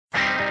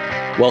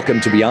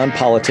Welcome to Beyond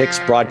Politics,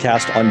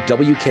 broadcast on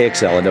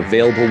WKXL and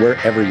available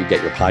wherever you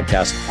get your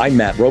podcasts. I'm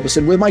Matt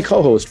Robeson with my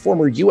co-host,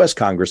 former U.S.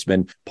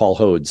 Congressman Paul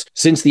Hodes.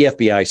 Since the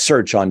FBI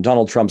search on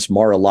Donald Trump's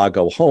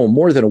Mar-a-Lago home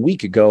more than a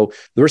week ago,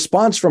 the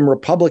response from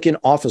Republican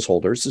office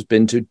holders has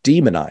been to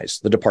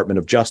demonize the Department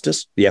of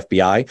Justice, the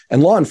FBI,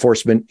 and law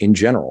enforcement in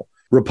general.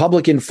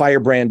 Republican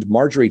firebrand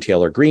Marjorie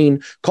Taylor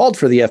Greene called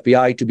for the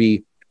FBI to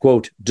be,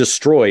 quote,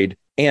 destroyed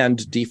and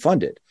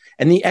defunded.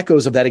 And the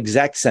echoes of that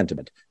exact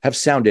sentiment have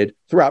sounded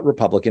throughout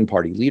Republican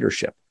Party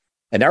leadership.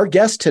 And our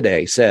guest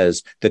today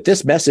says that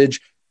this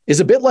message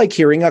is a bit like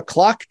hearing a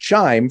clock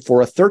chime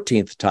for a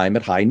 13th time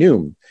at high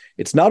noon.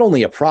 It's not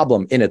only a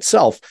problem in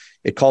itself,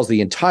 it calls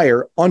the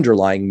entire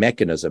underlying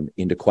mechanism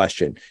into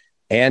question.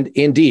 And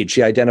indeed,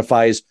 she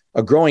identifies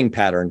a growing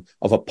pattern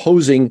of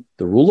opposing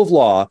the rule of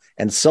law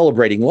and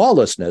celebrating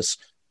lawlessness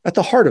at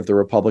the heart of the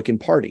Republican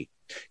Party.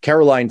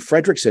 Caroline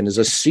Fredrickson is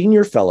a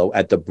senior fellow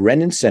at the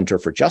Brennan Center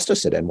for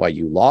Justice at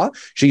NYU Law.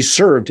 She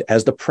served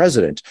as the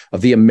president of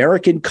the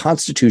American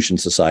Constitution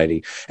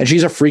Society, and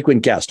she's a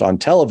frequent guest on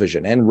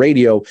television and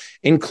radio,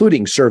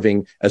 including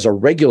serving as a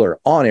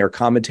regular on-air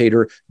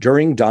commentator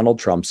during Donald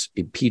Trump's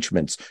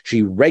impeachments.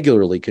 She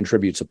regularly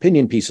contributes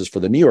opinion pieces for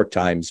the New York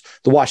Times,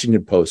 the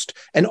Washington Post,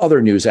 and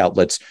other news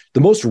outlets, the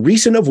most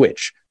recent of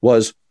which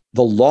was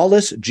the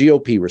lawless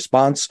GOP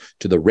response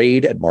to the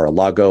raid at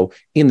Mar-a-Lago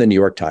in the New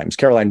York Times.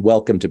 Caroline,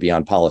 welcome to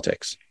Beyond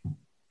Politics.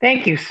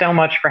 Thank you so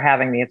much for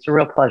having me. It's a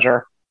real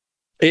pleasure.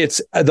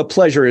 The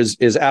pleasure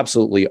is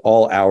absolutely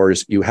all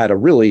ours. You had a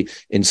really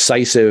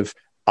incisive,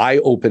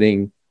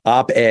 eye-opening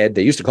op-ed.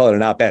 They used to call it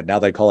an op-ed. Now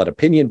they call it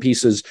opinion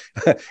pieces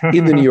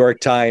in the New York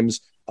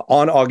Times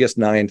on August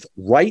 9th,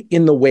 right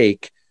in the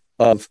wake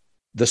of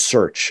the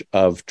search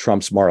of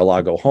Trump's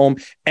Mar-a-Lago home.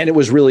 And it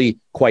was really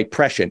quite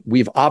prescient.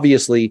 We've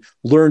obviously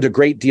learned a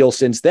great deal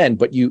since then,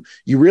 but you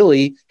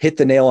really hit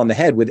the nail on the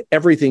head with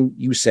everything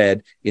you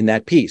said in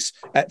that piece.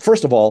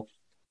 First of all,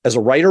 as a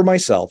writer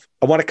myself,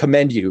 I want to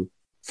commend you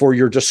for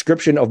your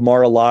description of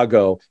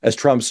Mar-a-Lago as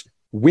Trump's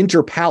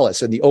winter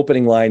palace in the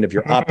opening line of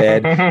your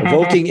op-ed,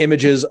 evoking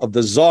images of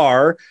the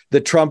czar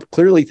that Trump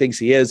clearly thinks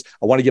he is.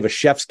 I want to give a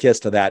chef's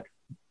kiss to that.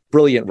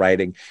 Brilliant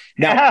writing.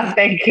 Now,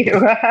 thank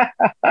you.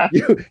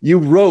 you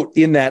wrote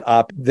in that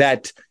op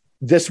that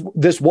this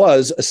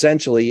was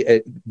essentially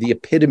the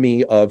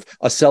epitome of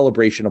a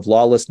celebration of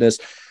lawlessness.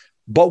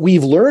 But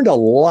we've learned a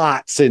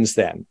lot since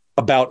then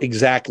about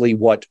exactly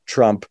what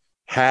Trump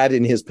had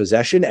in his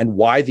possession and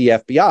why the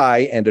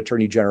FBI and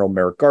Attorney General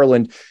Merrick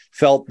Garland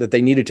felt that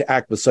they needed to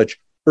act with such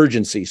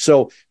urgency.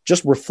 So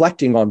just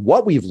reflecting on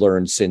what we've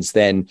learned since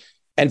then,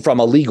 and from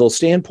a legal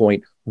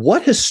standpoint,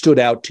 what has stood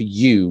out to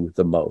you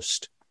the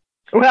most?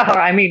 Well,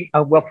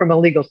 from a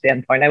legal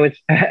standpoint, I would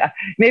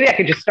maybe I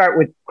could just start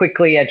with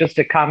quickly just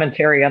a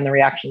commentary on the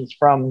reactions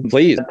from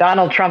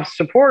Donald Trump's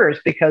supporters,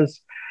 because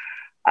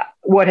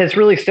what has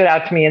really stood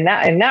out to me in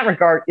that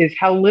regard is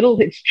how little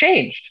it's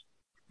changed,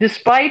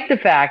 despite the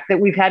fact that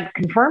we've had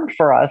confirmed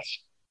for us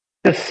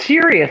the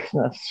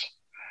seriousness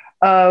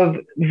of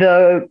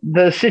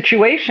the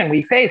situation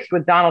we faced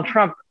with Donald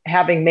Trump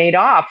having made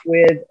off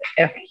with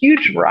a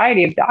huge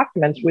variety of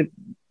documents with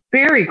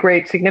very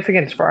great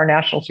significance for our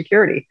national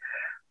security.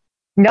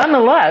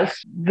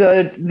 Nonetheless,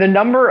 the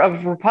number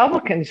of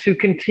Republicans who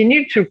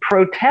continued to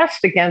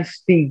protest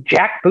against the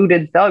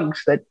jackbooted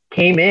thugs that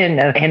came in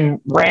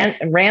and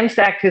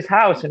ransacked his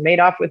house and made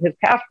off with his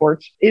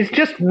passports is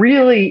just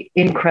really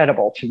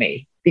incredible to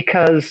me,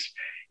 because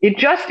it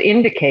just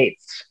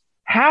indicates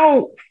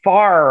how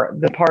far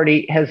the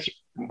party has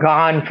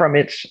gone from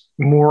its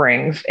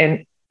moorings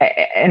and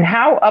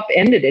how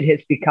upended it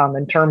has become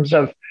in terms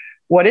of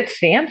what it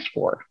stands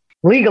for.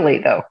 Legally,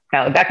 though,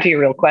 now back to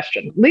your real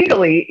question.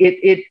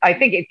 Legally, I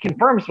think it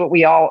confirms what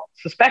we all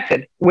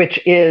suspected, which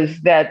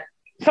is that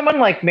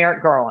someone like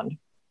Merrick Garland,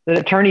 the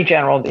Attorney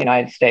General of the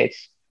United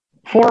States,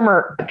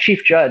 former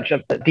chief judge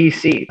of the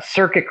D.C.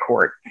 Circuit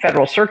Court,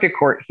 Federal Circuit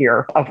Court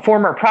here, a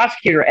former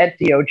prosecutor at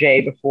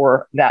DOJ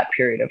before that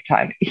period of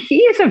time, he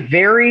is a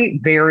very,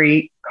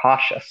 very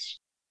cautious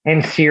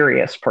and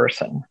serious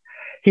person.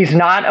 He's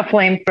not a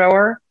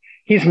flamethrower.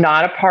 He's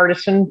not a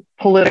partisan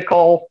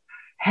political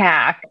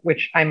hack,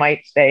 which I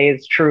might say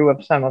is true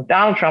of some of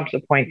Donald Trump's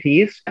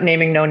appointees,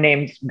 naming no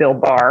names, Bill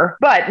Barr.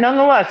 But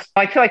nonetheless,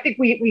 I think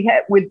we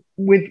had with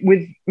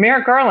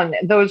Merrick Garland,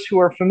 those who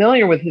are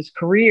familiar with his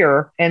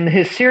career and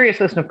his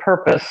seriousness of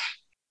purpose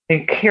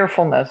and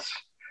carefulness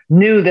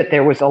knew that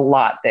there was a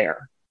lot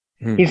there.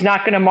 He's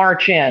not going to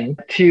march in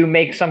to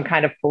make some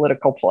kind of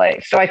political play.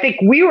 So I think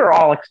we were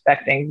all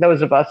expecting,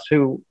 those of us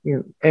who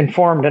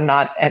informed and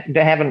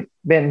haven't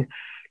been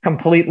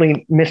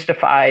completely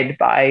mystified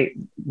by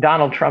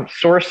Donald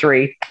Trump's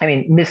sorcery. I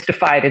mean,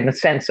 mystified in the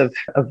sense of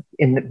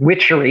in the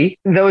witchery.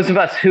 Those of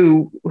us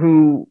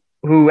who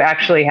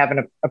actually have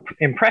an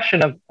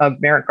impression of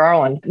Merrick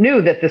Garland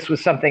knew that this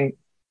was something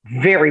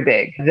very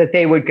big, that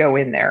they would go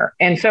in there.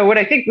 And so what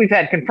I think we've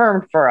had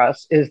confirmed for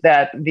us is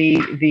that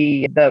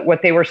the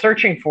what they were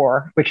searching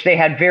for, which they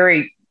had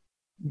very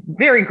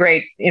very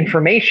great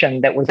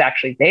information that was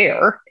actually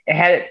there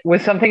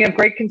was something of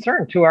great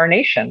concern to our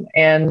nation.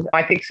 And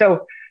I think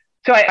so.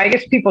 So I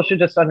guess people should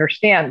just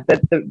understand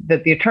that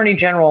the Attorney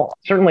General,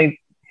 certainly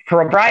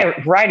for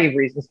a variety of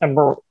reasons,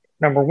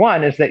 number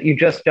one is that you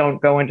just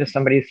don't go into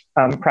somebody's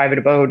private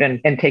abode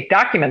and take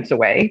documents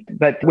away,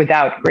 but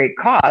without great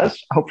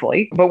cause,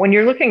 hopefully. But when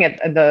you're looking at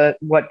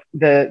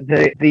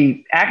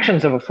the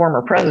actions of a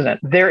former president,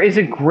 there is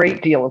a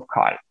great deal of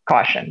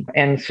caution.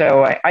 And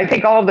so I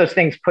think all of those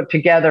things put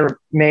together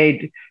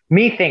made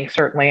me think,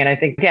 certainly, and I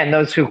think, again,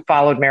 those who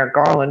followed Merrick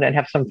Garland and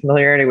have some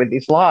familiarity with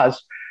these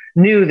laws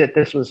knew that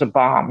this was a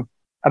bomb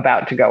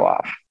about to go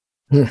off.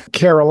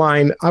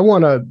 Caroline, I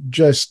want to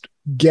just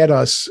get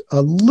us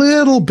a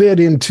little bit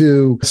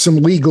into some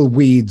legal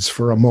weeds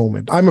for a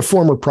moment. I'm a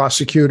former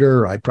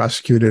prosecutor. I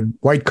prosecuted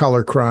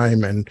white-collar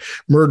crime and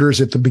murders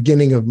at the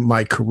beginning of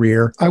my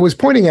career. I was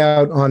pointing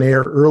out on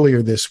air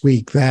earlier this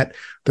week that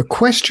the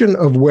question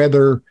of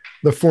whether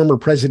the former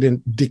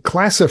president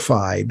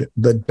declassified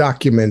the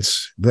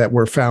documents that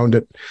were found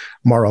at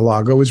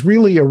Mar-a-Lago is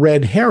really a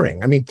red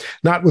herring. I mean,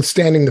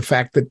 notwithstanding the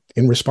fact that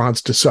in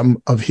response to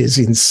some of his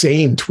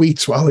insane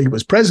tweets while he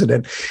was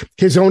president,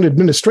 his own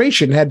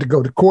administration had to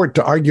go to court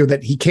to argue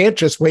that he can't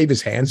just wave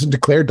his hands and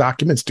declare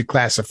documents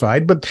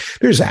declassified, but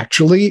there's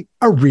actually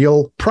a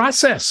real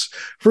process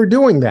for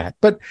doing that.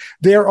 But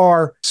there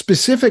are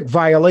specific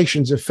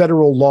violations of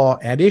federal law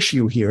at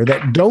issue here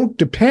that don't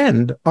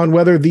depend on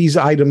whether these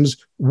items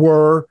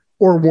were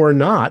or were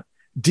not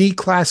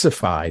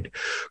declassified.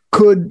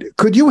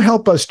 Could you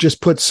help us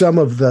just put some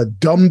of the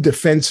dumb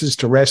defenses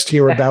to rest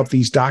here about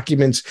these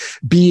documents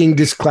being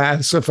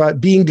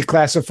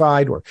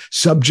declassified or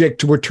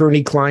subject to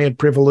attorney-client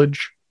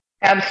privilege?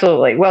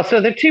 Absolutely. Well,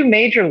 so the two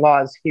major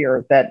laws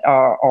here that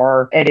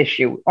are at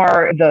issue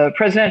are the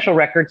Presidential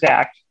Records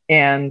Act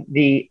and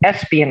the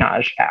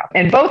Espionage Act.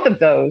 And both of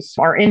those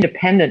are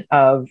independent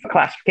of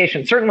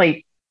classification.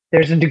 Certainly,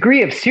 there's a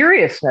degree of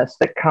seriousness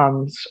that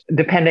comes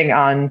depending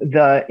on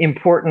the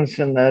importance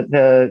and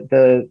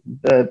the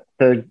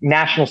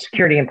national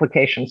security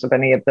implications of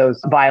any of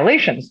those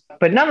violations.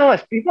 But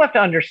nonetheless, people have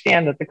to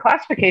understand that the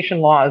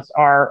classification laws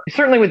are,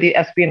 certainly with the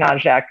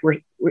Espionage Act, were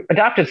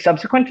adopted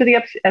subsequent to the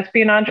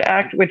Espionage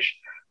Act, which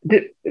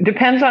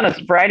depends on a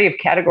variety of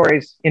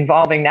categories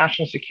involving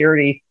national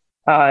security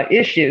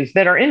issues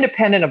that are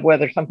independent of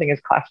whether something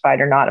is classified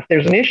or not. If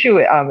there's an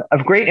issue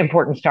of great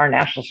importance to our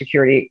national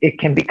security, it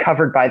can be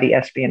covered by the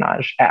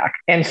Espionage Act.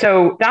 And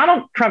so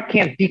Donald Trump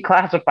can't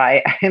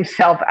declassify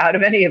himself out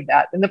of any of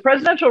that. And the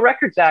Presidential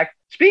Records Act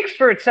speaks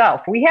for itself.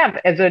 We have,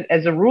 as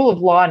a rule of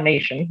law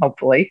nation,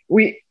 hopefully,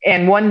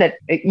 and one that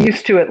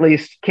used to at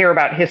least care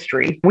about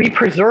history, we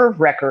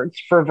preserve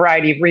records for a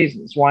variety of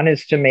reasons. One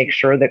is to make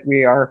sure that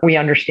we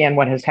understand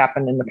what has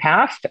happened in the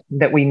past,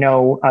 that we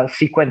know a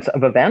sequence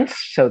of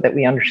events so that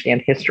we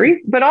understand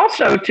history, but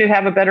also to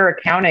have a better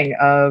accounting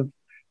of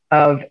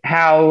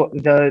how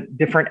the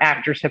different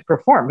actors have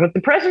performed. But the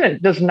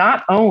president does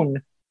not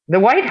own the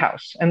White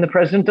House, and the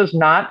president does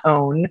not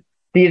own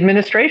the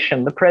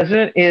administration. The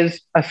president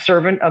is a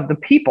servant of the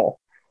people.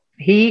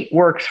 He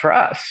works for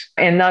us.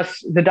 And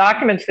thus, the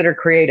documents that are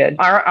created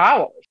are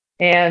ours.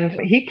 And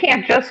he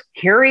can't just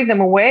carry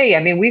them away. I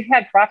mean, we've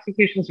had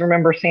prosecutions.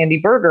 Remember Sandy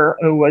Berger,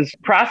 who was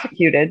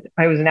prosecuted.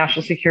 I was a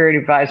national security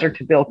advisor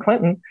to Bill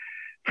Clinton,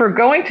 for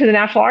going to the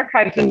National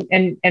Archives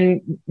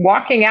and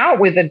walking out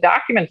with a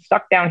document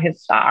stuck down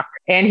his sock.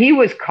 And he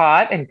was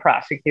caught and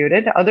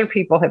prosecuted. Other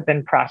people have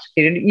been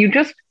prosecuted.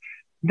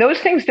 Those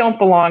things don't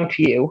belong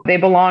to you. They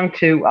belong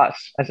to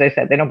us. As I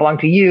said, they don't belong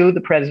to you,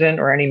 the president,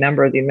 or any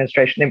member of the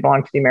administration. They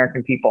belong to the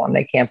American people, and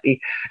they can't be.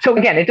 So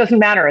again, it doesn't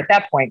matter at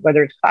that point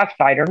whether it's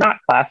classified or not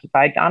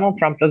classified. Donald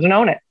Trump doesn't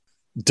own it.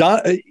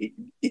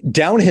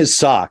 Down his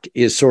sock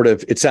is sort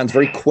of, it sounds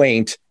very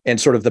quaint and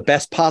sort of the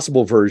best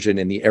possible version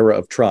in the era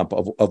of Trump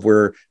of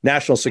where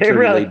national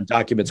security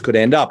documents could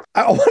end up.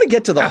 I want to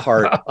get to the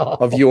heart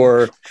of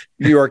your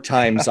New York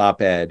Times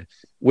op-ed,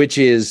 which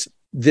is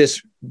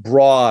this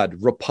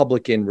broad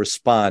Republican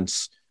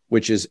response,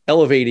 which is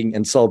elevating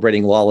and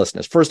celebrating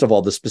lawlessness. First of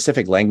all, the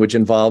specific language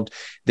involved,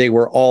 they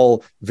were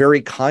all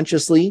very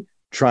consciously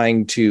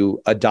trying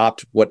to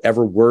adopt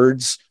whatever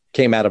words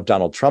came out of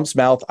Donald Trump's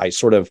mouth. I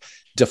sort of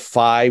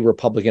defy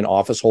Republican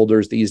office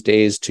holders these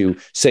days to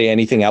say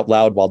anything out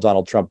loud while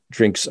Donald Trump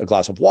drinks a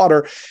glass of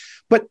water.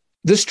 But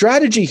the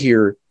strategy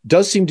here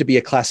does seem to be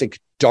a classic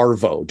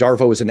DARVO.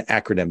 DARVO is an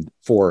acronym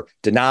for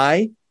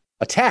deny,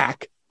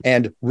 attack,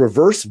 and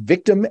reverse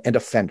victim and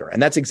offender. And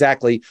that's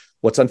exactly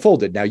what's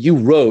unfolded. Now, you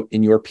wrote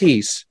in your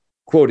piece,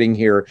 quoting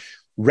here,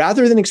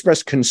 rather than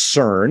express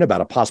concern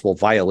about a possible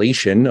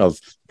violation of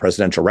the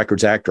Presidential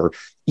Records Act or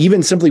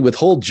even simply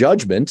withhold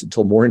judgment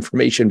until more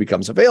information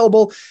becomes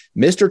available,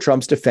 Mr.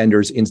 Trump's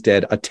defenders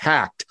instead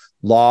attacked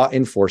law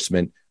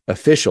enforcement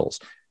officials.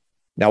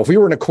 Now, if we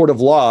were in a court of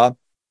law,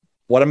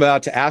 what I'm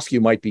about to ask you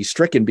might be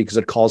stricken because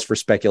it calls for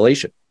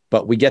speculation,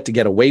 but we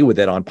get away with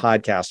it on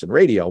podcast and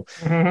radio.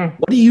 Mm-hmm.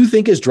 What do you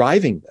think is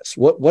driving this?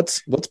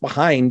 What's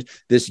behind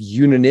this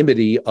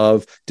unanimity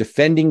of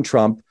defending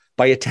Trump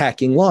by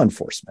attacking law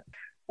enforcement?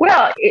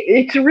 Well,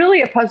 it's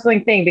really a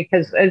puzzling thing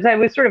because, as I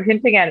was sort of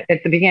hinting at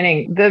the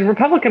beginning, the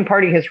Republican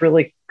Party has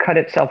really cut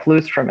itself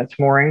loose from its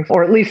moorings,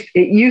 or at least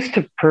it used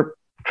to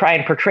try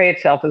and portray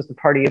itself as the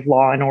party of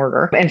law and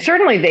order. And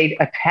certainly they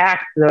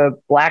attacked the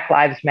Black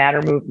Lives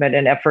Matter movement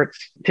and efforts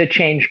to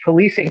change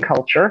policing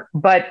culture.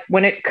 But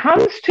when it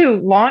comes to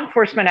law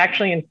enforcement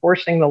actually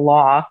enforcing the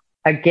law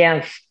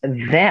against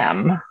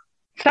them,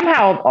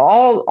 somehow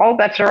all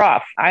bets are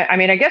off. I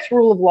mean, I guess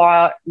rule of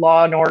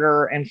law and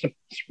order, and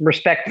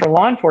respect for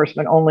law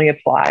enforcement only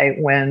apply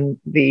when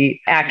the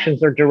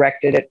actions are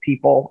directed at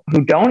people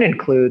who don't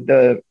include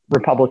the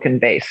Republican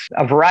base,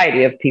 a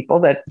variety of people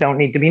that don't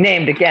need to be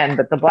named again,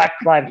 but the Black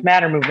Lives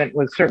Matter movement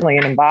was certainly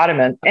an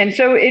embodiment. And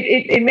so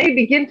it may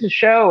begin to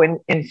show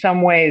in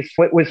some ways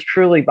what was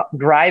truly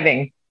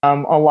driving a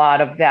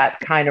lot of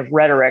that kind of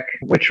rhetoric,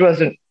 which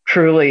wasn't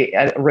truly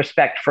a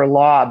respect for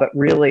law, but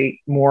really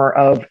more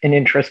of an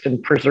interest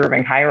in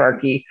preserving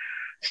hierarchy,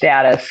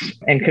 status,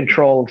 and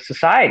control of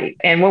society.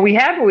 And what we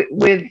have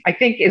with, I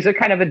think, is a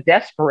kind of a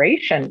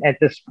desperation at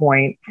this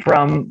point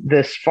from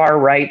this far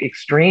right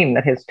extreme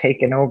that has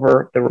taken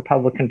over the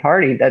Republican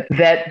Party, that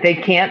they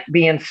can't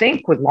be in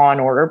sync with law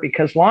and order,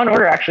 because law and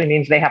order actually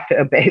means they have to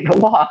obey the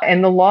law.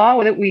 And the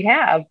law that we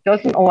have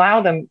doesn't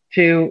allow them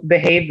to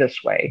behave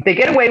this way. They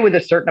get away with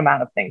a certain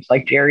amount of things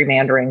like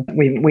gerrymandering.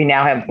 We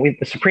now have,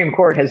 the Supreme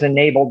Court has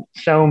enabled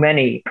so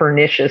many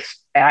pernicious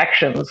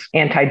actions,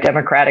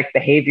 anti-democratic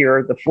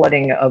behavior, the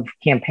flooding of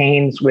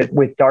campaigns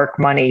with dark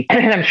money.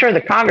 And I'm sure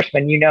the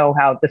congressman, you know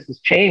how this has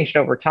changed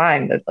over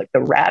time, that like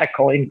the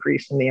radical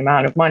increase in the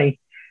amount of money.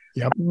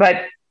 Yep.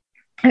 But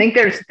I think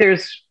there's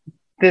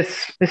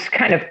this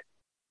kind of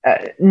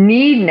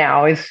need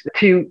now is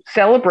to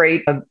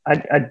celebrate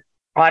a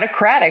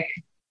autocratic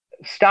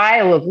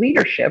style of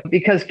leadership,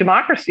 because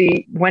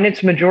democracy, when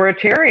it's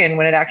majoritarian,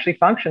 when it actually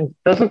functions,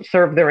 doesn't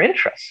serve their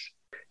interests.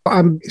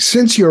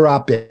 Since your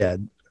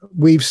op-ed,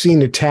 we've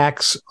seen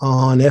attacks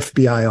on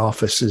FBI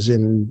offices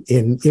in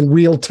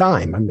real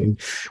time. I mean,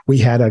 we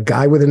had a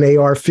guy with an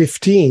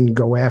AR-15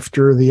 go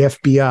after the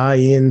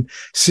FBI in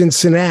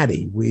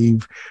Cincinnati.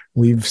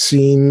 We've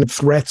seen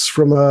threats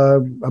from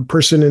a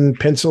person in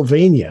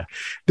Pennsylvania.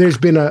 There's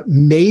been a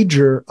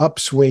major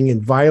upswing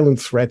in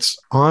violent threats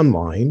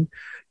online,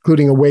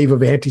 including a wave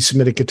of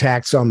anti-Semitic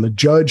attacks on the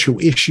judge who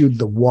issued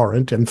the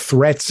warrant, and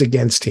threats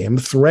against him,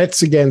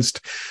 threats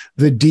against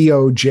the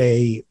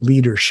DOJ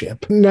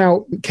leadership.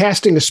 Now,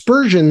 casting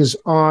aspersions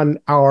on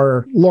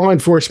our law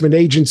enforcement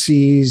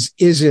agencies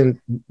isn't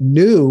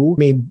new. I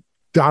mean,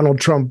 Donald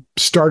Trump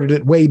started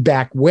it way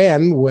back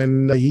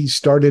when he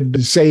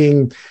started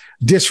saying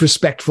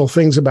disrespectful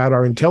things about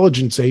our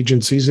intelligence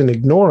agencies and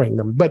ignoring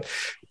them. But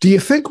do you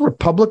think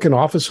Republican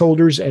office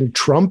holders and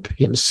Trump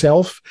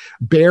himself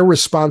bear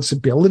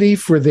responsibility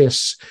for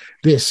this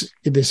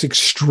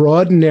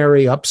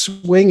extraordinary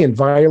upswing in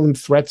violent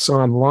threats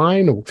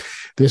online, or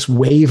this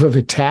wave of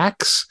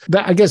attacks?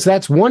 I guess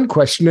that's one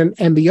question.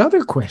 And the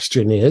other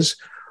question is,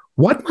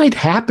 what might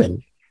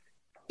happen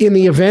in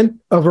the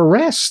event of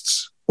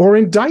arrests or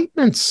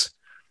indictments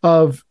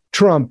of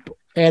Trump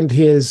and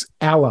his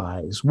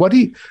allies?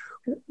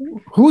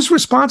 Who's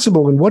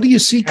responsible, and what do you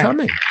see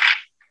coming?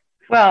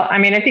 Well, I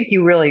mean, I think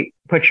you really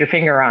put your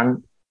finger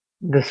on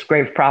this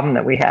grave problem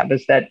that we have,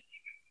 is that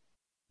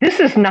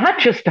this is not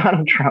just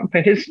Donald Trump.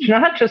 It is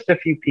not just a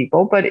few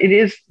people, but it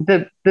is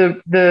the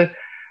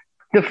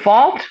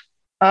fault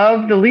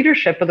of the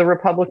leadership of the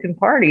Republican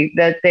Party,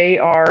 that they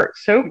are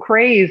so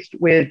crazed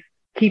with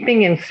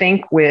keeping in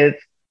sync with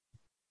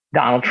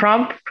Donald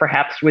Trump,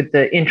 perhaps with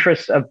the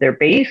interests of their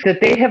base, that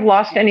they have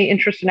lost any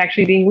interest in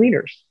actually being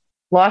leaders,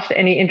 lost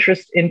any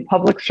interest in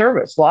public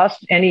service,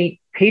 lost any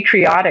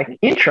patriotic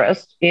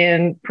interest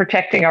in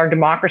protecting our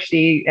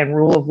democracy and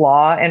rule of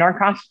law and our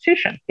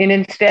Constitution. And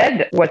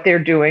instead, what they're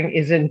doing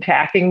is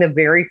attacking the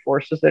very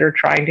forces that are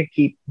trying to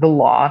keep the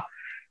law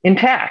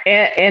intact.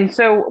 And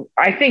so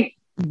I think,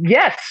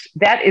 yes,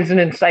 that is an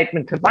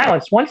incitement to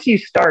violence. Once you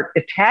start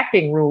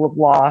attacking rule of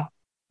law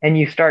and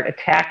you start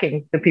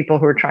attacking the people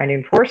who are trying to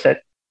enforce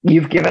it,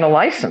 you've given a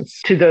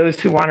license to those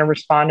who want to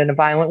respond in a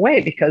violent way,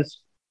 because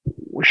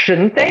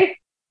shouldn't they?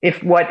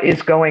 If what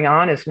is going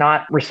on is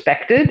not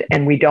respected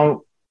and we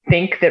don't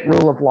think that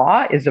rule of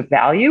law is of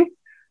value,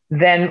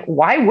 then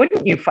why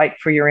wouldn't you fight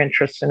for your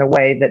interests in a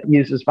way that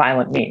uses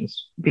violent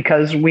means?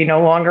 Because we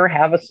no longer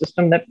have a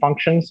system that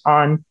functions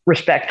on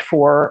respect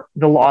for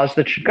the laws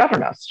that should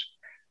govern us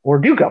or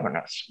do govern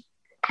us.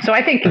 So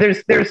I think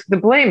there's the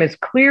blame is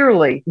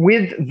clearly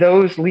with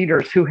those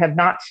leaders who have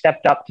not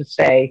stepped up to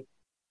say,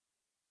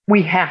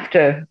 we have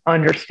to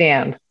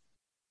understand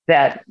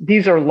that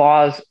these are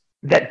laws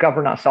that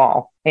govern us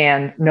all,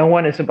 and no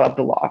one is above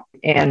the law.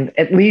 And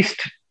at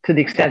least to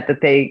the extent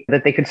that they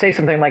could say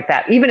something like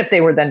that, even if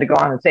they were then to go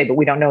on and say, but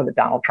we don't know that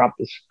Donald Trump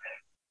has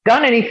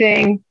done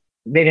anything.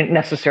 They didn't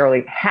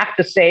necessarily have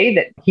to say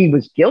that he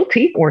was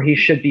guilty or he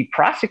should be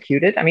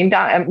prosecuted. I mean,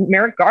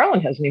 Merrick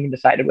Garland hasn't even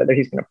decided whether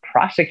he's going to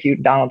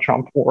prosecute Donald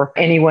Trump or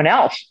anyone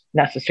else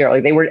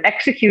necessarily. They were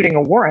executing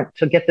a warrant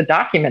to get the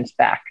documents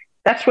back.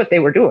 That's what they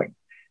were doing.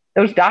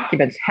 those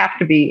documents have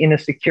to be in a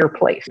secure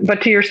place.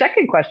 But to your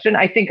second question,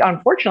 I think,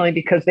 unfortunately,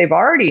 because they've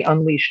already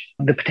unleashed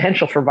the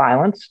potential for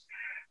violence,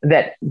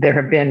 that there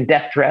have been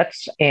death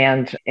threats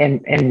and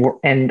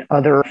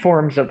other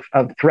forms of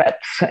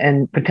threats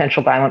and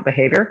potential violent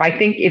behavior. I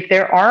think if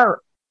there are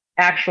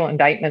actual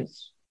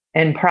indictments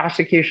and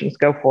prosecutions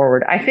go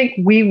forward, I think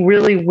we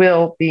really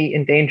will be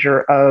in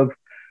danger of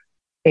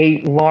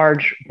a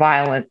large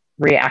violent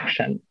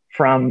reaction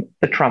from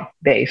the Trump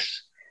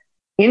base,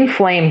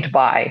 inflamed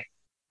by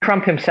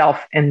Trump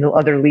himself and the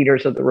other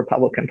leaders of the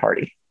Republican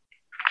Party.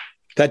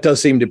 That does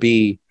seem to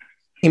be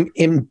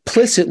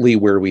implicitly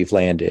where we've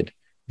landed,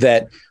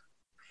 that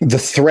the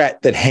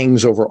threat that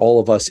hangs over all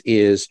of us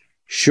is,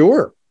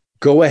 sure,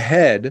 go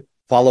ahead,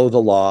 follow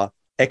the law,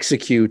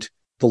 execute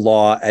the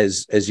law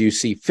as you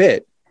see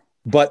fit.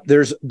 But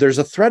there's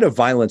a threat of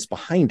violence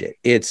behind it.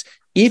 It's,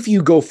 if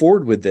you go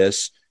forward with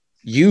this,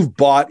 you've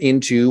bought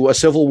into a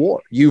civil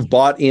war. You've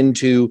bought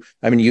into,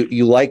 I mean,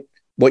 you like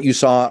what you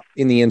saw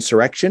in the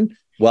insurrection.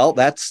 Well,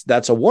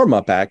 that's a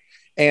warm-up act.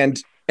 And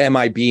am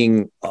I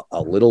being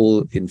a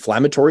little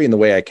inflammatory in the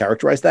way I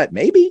characterize that?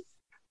 Maybe.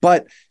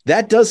 But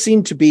that does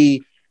seem to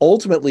be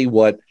ultimately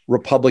what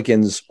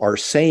Republicans are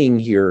saying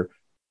here,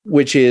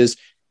 which is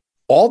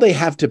all they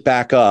have to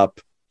back up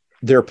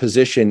their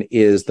position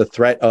is the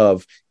threat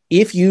of,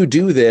 if you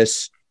do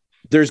this,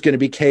 there's going to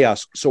be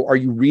chaos. So are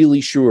you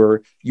really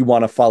sure you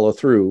want to follow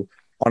through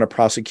on a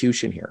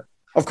prosecution here?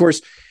 Of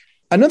course,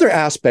 another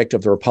aspect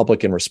of the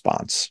Republican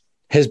response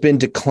has been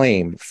to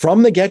claim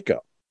from the get-go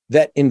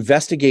that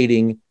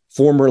investigating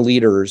former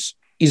leaders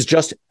is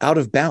just out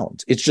of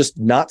bounds. It's just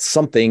not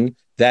something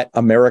that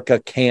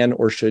America can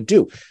or should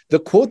do. The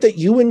quote that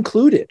you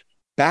included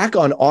back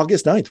on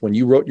August 9th, when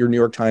you wrote your New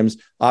York Times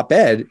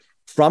op-ed,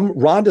 from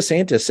Ron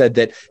DeSantis, said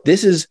that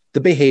this is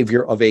the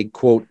behavior of a,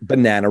 quote,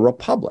 banana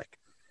republic.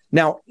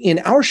 Now, in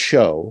our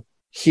show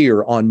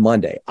here on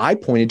Monday, I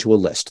pointed to a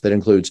list that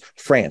includes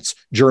France,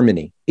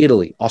 Germany,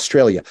 Italy,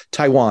 Australia,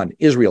 Taiwan,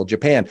 Israel,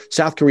 Japan,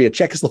 South Korea,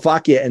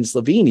 Czechoslovakia, and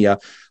Slovenia,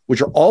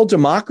 which are all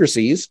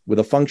democracies with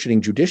a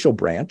functioning judicial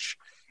branch,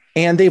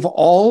 and they've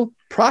all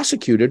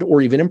prosecuted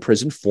or even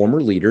imprisoned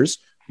former leaders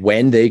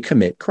when they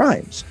commit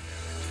crimes.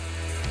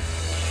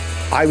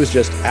 I was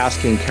just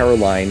asking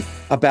Caroline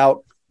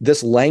about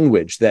this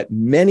language that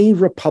many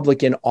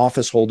Republican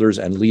office holders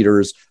and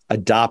leaders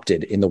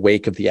adopted in the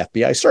wake of the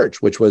FBI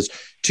search, which was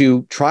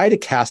to try to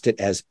cast it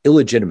as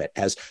illegitimate,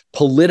 as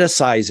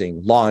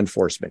politicizing law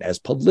enforcement, as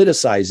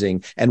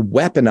politicizing and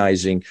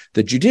weaponizing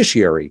the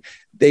judiciary.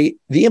 The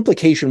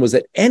implication was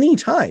that any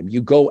time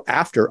you go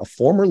after a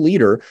former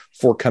leader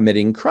for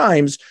committing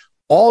crimes,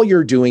 all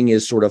you're doing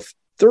is sort of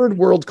third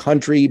world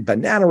country,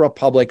 banana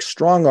republic,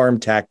 strong arm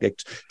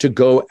tactics to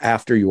go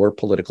after your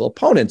political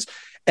opponents.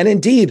 And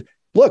indeed,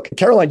 look,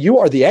 Caroline, you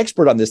are the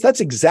expert on this.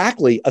 That's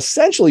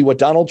essentially what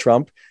Donald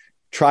Trump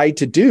tried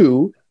to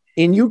do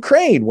in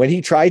Ukraine when he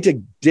tried to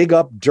dig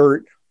up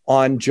dirt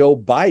on Joe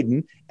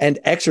Biden and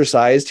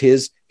exercised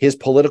his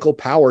political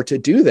power to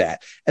do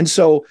that. And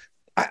so,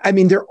 I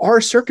mean, there are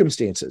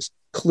circumstances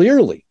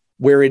clearly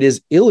where it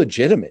is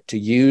illegitimate to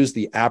use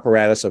the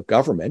apparatus of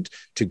government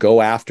to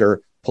go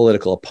after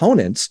political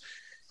opponents.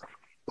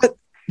 But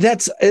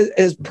that's,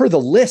 as per the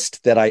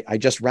list that I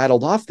just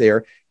rattled off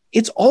there,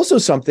 it's also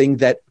something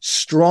that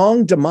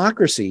strong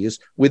democracies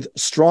with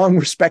strong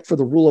respect for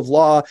the rule of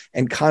law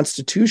and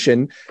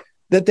constitution,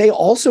 that they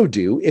also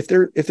do if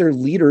their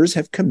leaders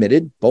have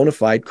committed bona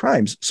fide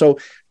crimes. So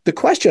the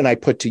question I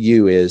put to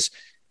you is,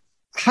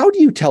 how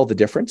do you tell the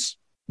difference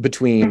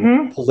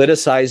between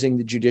politicizing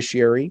the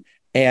judiciary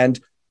and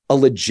a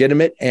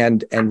legitimate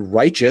and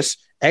righteous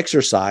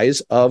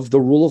exercise of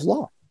the rule of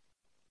law?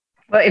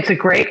 Well, it's a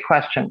great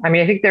question. I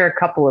mean, I think there are a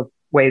couple of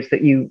ways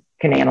that you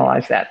can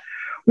analyze that.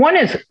 One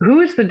is,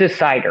 who is the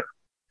decider?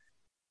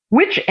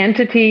 Which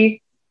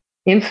entity,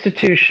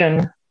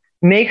 institution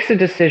makes a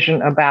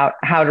decision about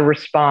how to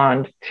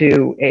respond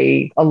to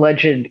an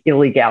alleged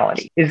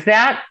illegality? Is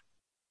that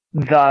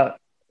the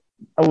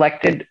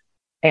elected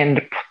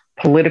and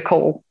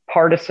political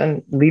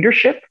partisan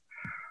leadership?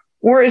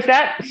 Or is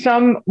that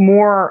some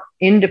more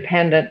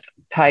independent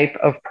type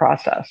of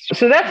process?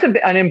 So that's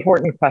an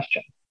important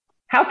question.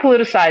 How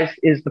politicized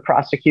is the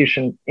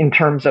prosecution in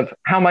terms of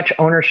how much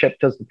ownership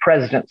does the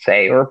president,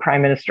 say, or a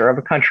prime minister of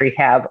a country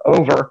have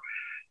over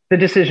the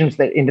decisions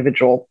that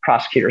individual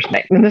prosecutors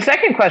make? And the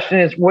second question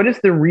is, what is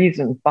the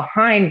reason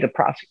behind the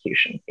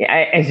prosecution?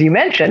 As you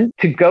mentioned,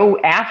 to go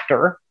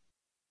after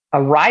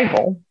a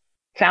rival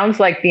sounds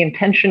like the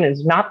intention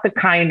is not the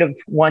kind of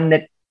one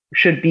that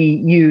should be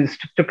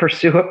used to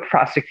pursue a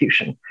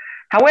prosecution.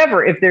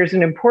 However, if there's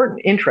an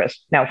important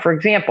interest, now, for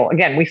example,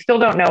 again, we still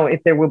don't know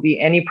if there will be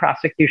any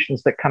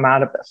prosecutions that come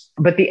out of this,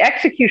 but the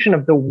execution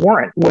of the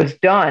warrant was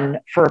done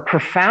for a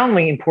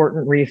profoundly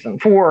important reason,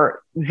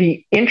 for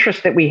the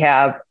interest that we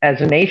have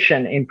as a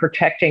nation in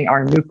protecting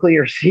our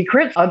nuclear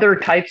secrets, other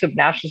types of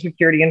national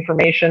security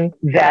information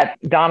that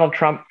Donald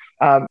Trump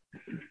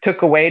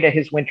took away to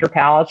his Winter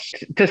Palace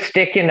to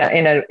stick in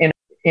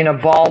in a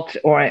vault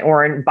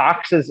or in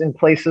boxes in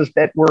places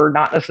that were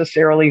not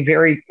necessarily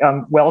very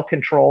well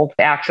controlled,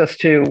 access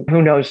to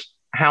who knows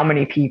how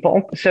many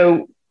people.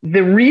 So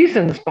the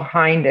reasons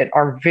behind it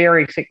are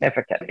very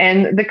significant.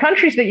 And the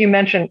countries that you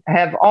mentioned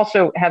have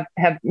also have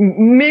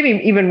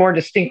maybe even more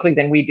distinctly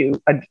than we do,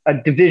 a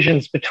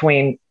divisions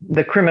between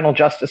the criminal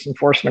justice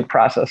enforcement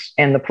process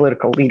and the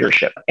political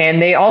leadership.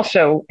 And they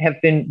also have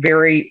been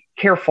very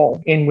careful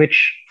in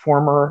which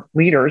former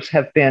leaders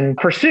have been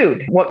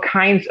pursued, what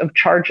kinds of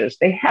charges.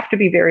 They have to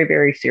be very,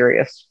 very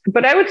serious.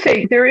 But I would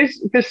say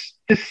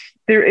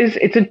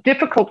it's a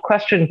difficult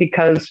question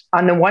because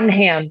on the one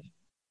hand,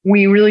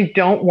 we really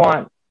don't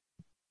want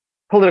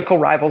political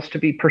rivals to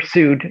be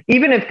pursued,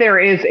 even if there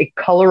is a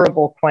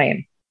colorable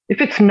claim,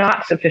 if it's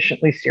not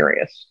sufficiently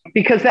serious,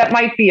 because that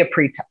might be a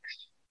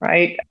pretext,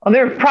 right? Well,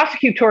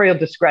 prosecutorial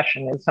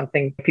discretion is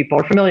something people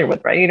are familiar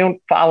with, right? You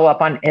don't follow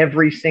up on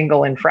every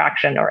single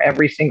infraction or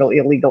every single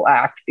illegal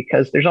act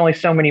because there's only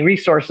so many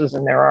resources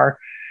and there are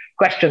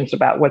questions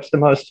about what's the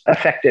most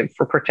effective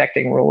for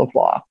protecting rule of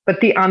law.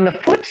 But on the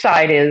flip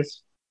side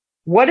is,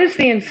 what is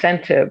the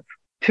incentive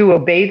to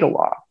obey the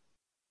law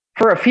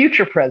for a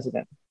future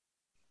president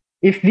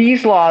if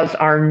these laws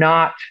are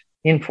not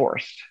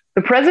enforced?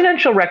 The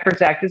Presidential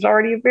Records Act is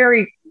already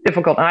very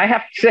difficult. And I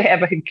have to say, I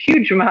have a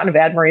huge amount of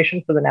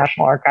admiration for the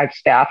National Archives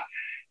staff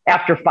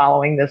after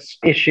following this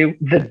issue,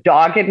 the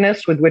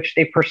doggedness with which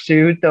they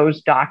pursued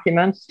those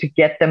documents to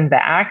get them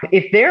back.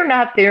 If they're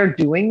not there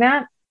doing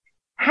that,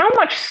 how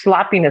much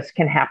sloppiness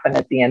can happen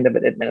at the end of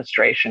an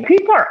administration?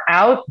 People are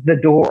out the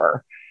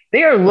door.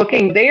 They are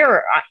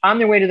on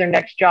their way to their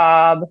next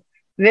job.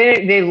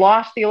 They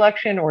lost the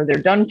election or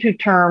they're done 2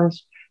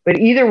 terms. But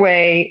either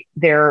way,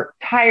 they're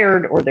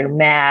tired or they're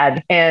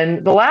mad.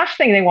 And the last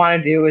thing they want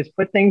to do is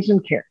put things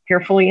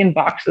carefully in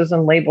boxes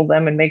and label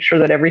them and make sure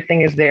that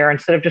everything is there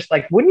instead of just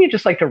like, wouldn't you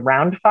just like to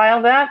round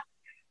file that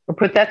or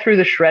put that through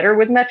the shredder?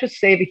 Wouldn't that just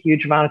save a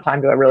huge amount of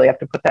time? Do I really have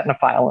to put that in a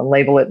file and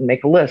label it and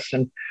make a list?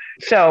 And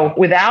so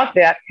without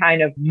that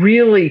kind of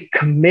really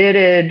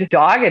committed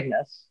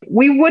doggedness,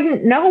 we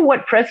wouldn't know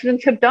what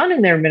presidents have done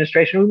in their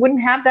administration. We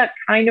wouldn't have that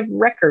kind of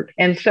record.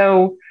 And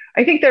so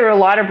I think there are a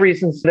lot of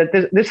reasons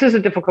that this is a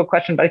difficult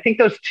question, but I think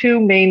those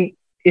 2 main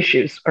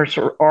issues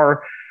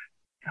are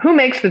who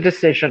makes the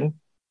decision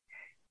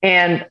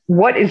and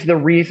what is the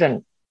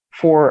reason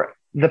for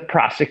the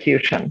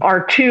prosecution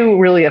are 2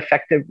 really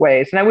effective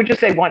ways. And I would just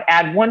say,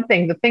 add one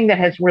thing. The thing that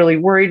has really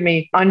worried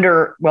me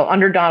under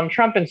Donald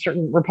Trump and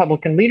certain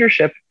Republican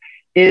leadership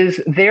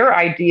is their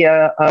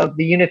idea of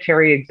the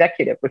unitary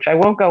executive, which I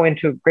won't go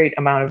into a great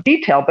amount of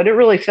detail, but it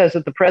really says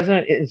that the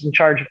president is in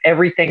charge of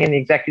everything in the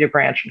executive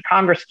branch, and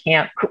Congress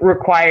can't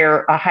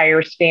require a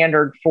higher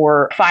standard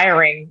for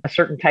firing a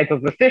certain type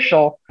of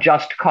official,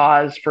 just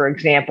cause, for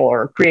example,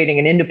 or creating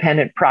an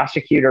independent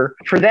prosecutor.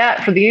 For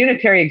the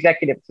unitary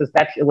executive, it says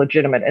that's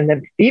illegitimate. And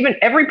then even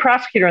every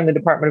prosecutor in the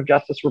Department of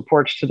Justice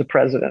reports to the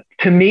president.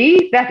 To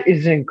me, that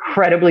is an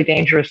incredibly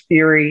dangerous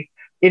theory.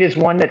 It is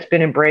one that's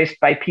been embraced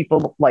by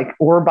people like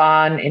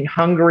Orban in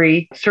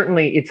Hungary.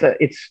 Certainly,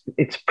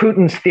 it's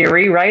Putin's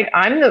theory, right?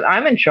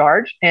 I'm in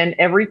charge, and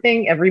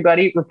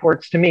everybody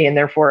reports to me, and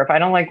therefore, if I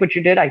don't like what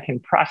you did, I can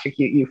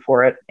prosecute you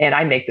for it, and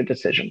I make the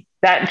decision.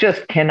 That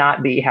just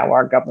cannot be how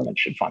our government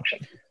should function.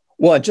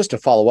 Well, and just to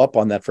follow up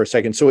on that for a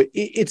second, so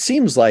it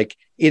seems like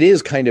it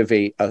is kind of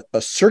a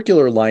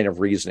circular line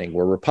of reasoning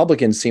where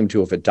Republicans seem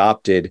to have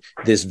adopted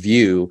this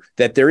view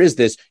that there is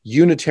this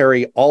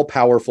unitary,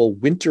 all-powerful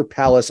Winter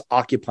Palace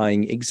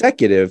occupying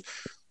executive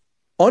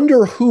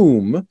under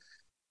whom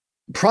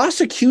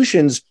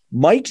prosecutions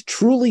might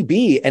truly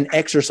be an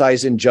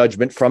exercise in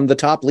judgment from the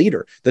top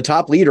leader. The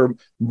top leader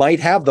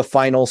might have the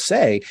final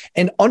say.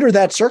 And under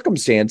that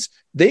circumstance,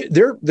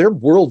 their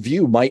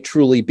worldview might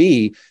truly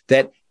be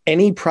that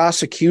any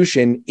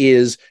prosecution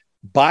is,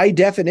 by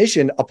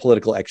definition, a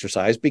political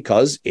exercise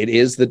because it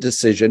is the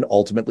decision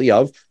ultimately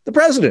of the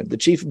president, the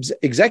chief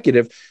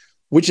executive,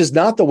 which is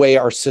not the way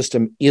our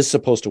system is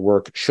supposed to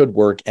work, should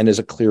work, and is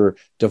a clear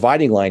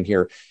dividing line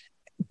here.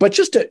 But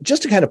just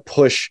to kind of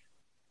push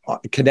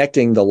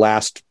connecting the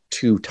last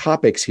 2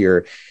 topics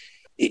here,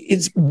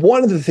 it's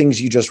one of the things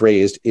you just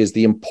raised is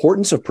the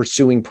importance of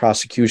pursuing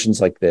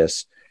prosecutions like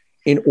this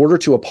in order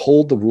to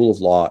uphold the rule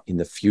of law in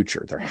the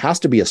future. There has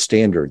to be a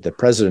standard that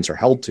presidents are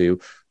held to,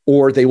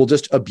 or they will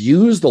just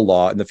abuse the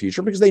law in the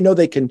future because they know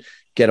they can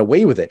get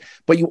away with it.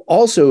 But you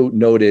also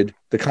noted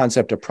the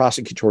concept of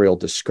prosecutorial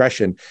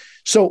discretion.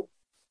 So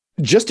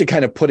just to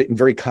kind of put it in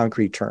very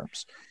concrete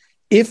terms,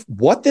 if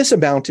what this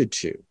amounted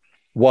to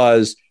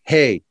was,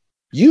 hey,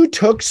 you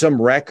took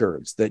some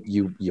records that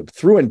you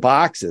threw in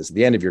boxes at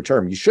the end of your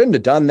term, you shouldn't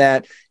have done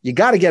that, you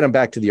got to get them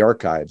back to the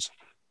archives,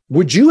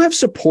 would you have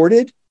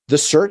supported the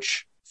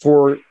search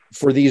for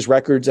these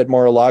records at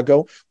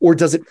Mar-a-Lago, or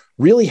does it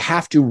really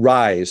have to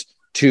rise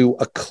to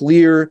a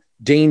clear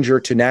danger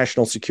to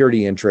national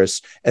security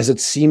interests, as it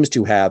seems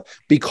to have,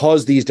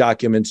 because these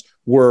documents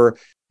were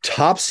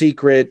top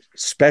secret,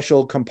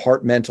 special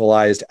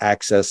compartmentalized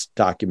access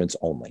documents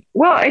only?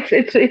 Well,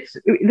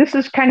 this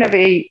is kind of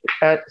a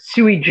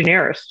sui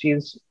generis, to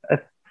use a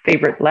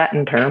favorite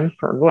Latin term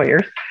for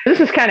lawyers. This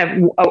is kind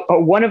of a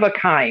one of a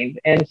kind.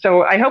 And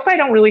so I hope I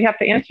don't really have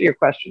to answer your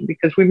question,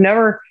 because we've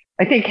never,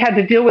 I think, had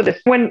to deal with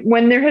this.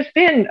 When there have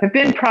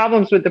been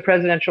problems with the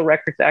Presidential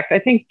Records Act, I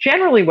think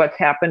generally what's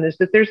happened is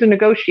that there's a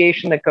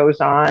negotiation that goes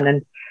on,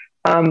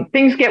 and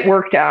things get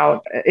worked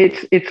out.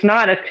 It's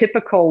not a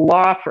typical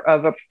law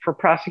for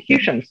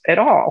prosecutions at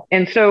all.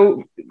 And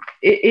so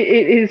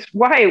it is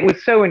why it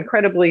was so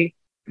incredibly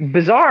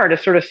bizarre to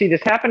sort of see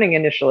this happening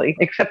initially,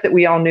 except that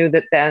we all knew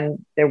that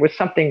then there was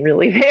something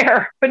really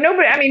there. But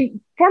nobody, I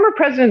mean, former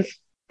presidents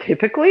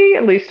typically,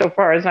 at least so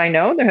far as I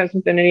know, there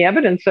hasn't been any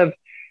evidence of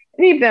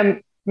any of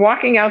them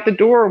walking out the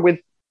door with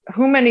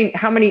how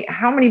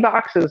many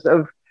boxes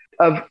of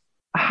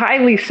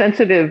highly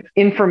sensitive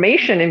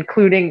information,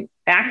 including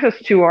access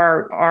to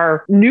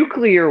our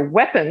nuclear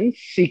weapons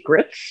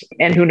secrets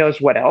and who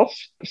knows what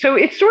else. So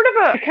it's sort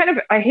of a kind of,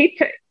 I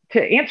hate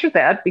to answer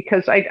that,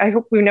 because I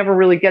hope we never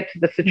really get to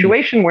the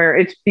situation where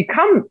it's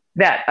become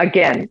that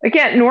again.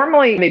 Again,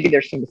 normally maybe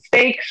there's some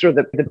mistakes, or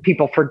the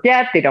people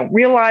forget, they don't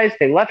realize,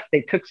 they left, they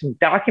took some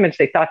documents,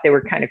 they thought they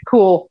were kind of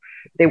cool,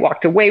 they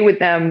walked away with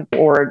them,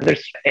 or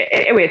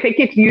anyway, I think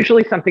it's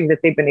usually something that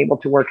they've been able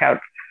to work out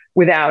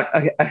without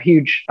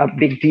a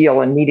big deal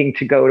and needing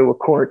to go to a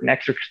court and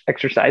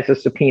exercise a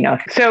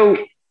subpoena. So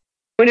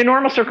in a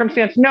normal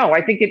circumstance, no,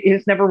 I think it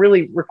has never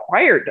really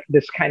required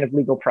this kind of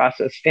legal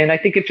process. And I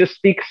think it just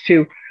speaks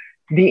to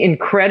the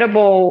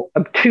incredible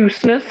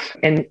obtuseness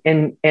and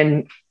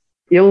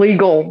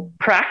illegal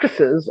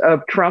practices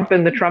of Trump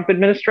and the Trump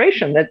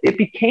administration, that it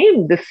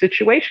became this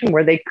situation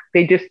where they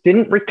just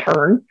didn't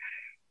return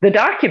the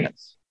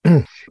documents.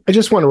 I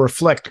just want to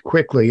reflect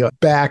quickly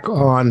back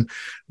on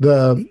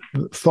the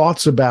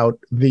thoughts about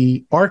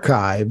the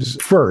archives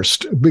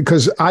first,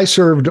 because I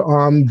served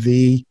on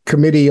the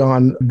Committee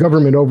on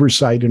Government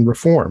Oversight and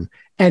Reform.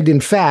 And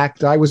in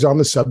fact, I was on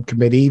the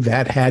subcommittee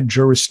that had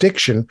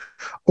jurisdiction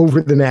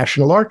over the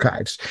National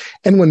Archives.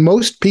 And when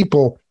most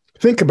people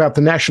think about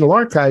the National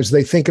Archives,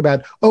 they think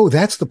about, oh,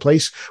 that's the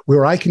place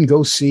where I can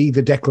go see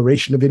the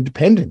Declaration of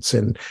Independence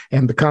and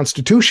the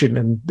Constitution.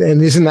 And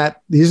isn't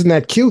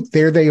that cute?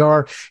 There they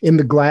are in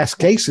the glass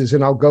cases,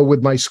 and I'll go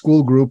with my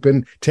school group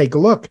and take a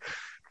look.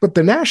 But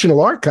the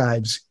National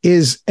Archives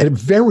is a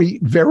very,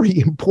 very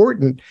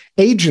important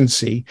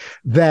agency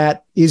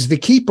that is the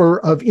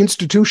keeper of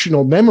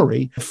institutional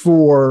memory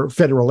for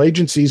federal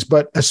agencies,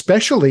 but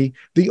especially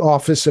the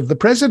office of the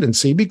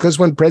presidency, because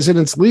when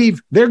presidents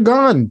leave, they're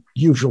gone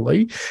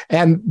usually.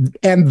 And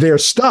their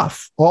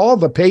stuff, all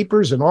the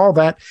papers and all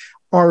that,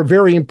 are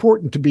very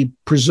important to be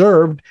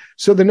preserved.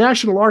 So the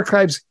National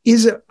Archives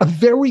is a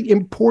very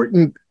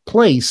important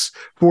place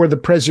for the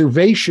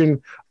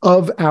preservation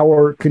of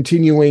our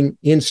continuing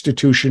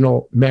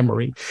institutional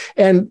memory.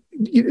 And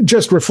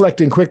just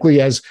reflecting quickly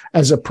as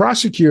a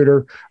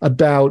prosecutor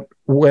about,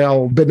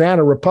 well,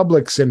 banana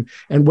republics and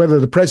whether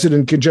the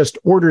president could just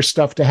order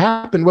stuff to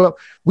happen. Well,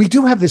 we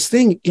do have this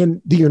thing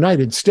in the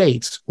United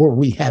States, or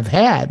we have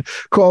had,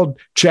 called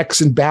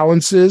checks and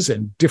balances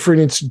and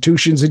different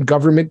institutions in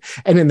government.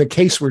 And in the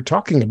case we're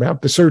talking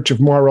about, the search of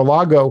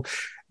Mar-a-Lago,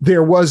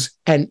 there was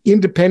an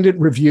independent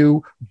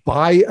review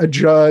by a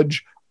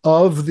judge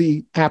of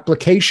the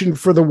application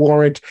for the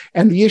warrant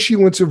and the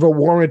issuance of a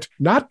warrant,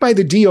 not by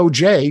the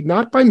DOJ,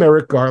 not by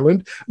Merrick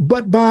Garland,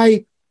 but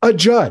by a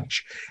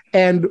judge.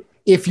 And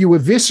if you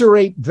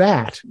eviscerate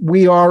that,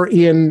 we are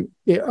in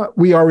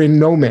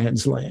no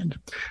man's land.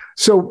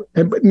 So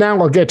now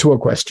I'll get to a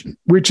question,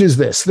 which is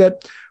this,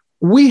 that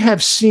we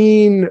have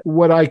seen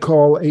what I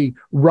call a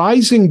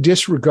rising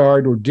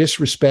disregard or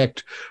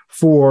disrespect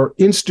for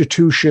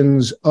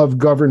institutions of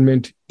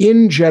government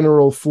in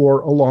general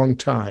for a long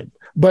time.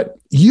 But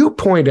you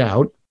point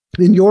out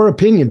in your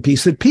opinion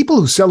piece that people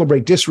who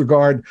celebrate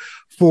disregard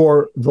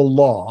for the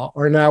law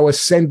are now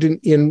ascendant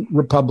in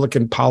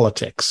Republican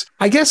politics.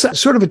 I guess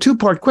sort of a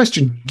two-part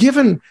question,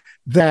 given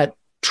that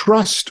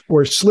trust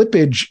or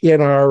slippage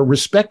in our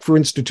respect for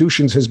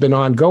institutions has been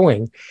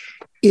ongoing,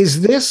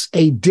 is this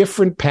a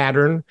different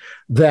pattern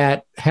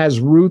that has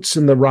roots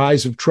in the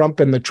rise of Trump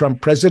and the Trump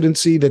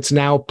presidency that's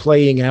now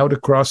playing out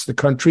across the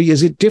country?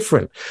 Is it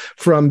different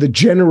from the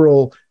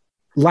general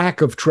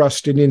lack of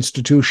trust in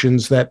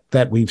institutions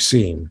that we've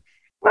seen?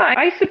 Well,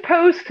 I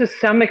suppose to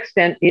some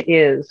extent it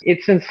is.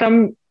 It's in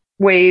some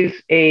ways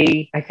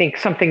I think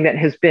something that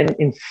has been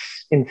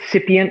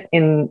incipient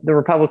in the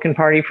Republican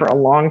Party for a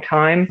long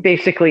time,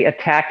 basically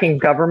attacking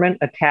government,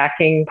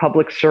 attacking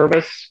public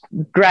service,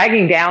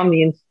 dragging down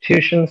the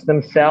institutions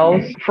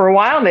themselves. For a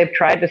while, they've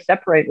tried to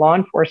separate law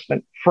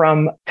enforcement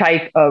from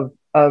type of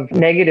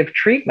negative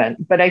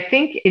treatment. But I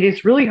think it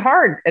is really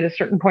hard at a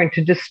certain point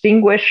to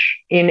distinguish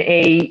in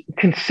a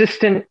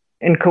consistent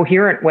and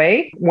coherent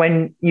way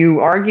when you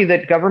argue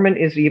that government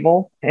is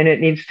evil and it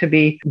needs to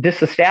be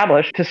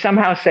disestablished, to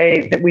somehow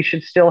say that we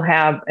should still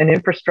have an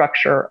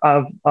infrastructure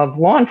of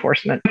law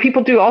enforcement.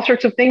 People do all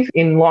sorts of things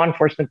in law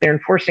enforcement. They're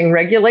enforcing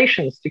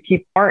regulations to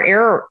keep our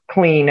air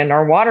clean and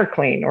our water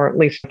clean, or at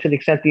least to the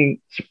extent the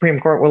Supreme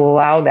Court will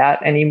allow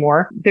that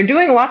anymore. They're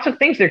doing lots of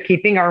things. They're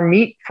keeping our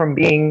meat from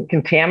being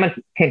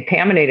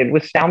contaminated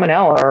with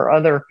salmonella or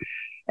other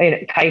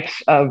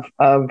types of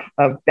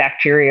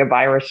bacteria,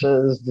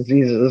 viruses,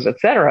 diseases, et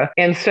cetera.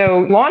 And so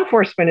law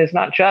enforcement is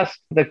not just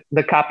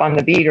the cop on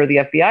the beat or the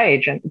FBI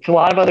agent. It's a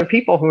lot of other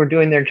people who are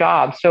doing their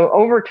job. So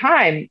over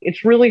time,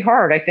 it's really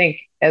hard, I think,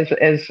 as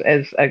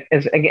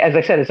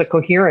I said, as a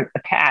coherent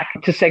attack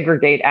to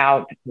segregate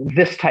out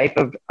this type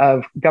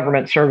of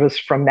government service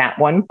from that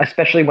one,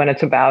 especially when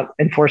it's about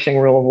enforcing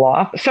rule of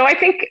law. So I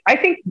think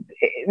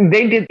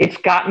they did. It's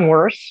gotten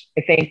worse,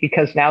 I think,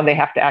 because now they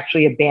have to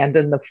actually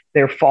abandon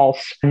their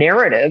false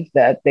narrative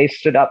that they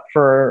stood up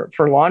for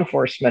law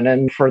enforcement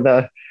and for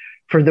the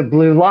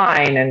blue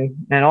line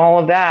and all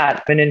of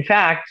that. And in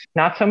fact,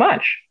 not so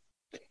much.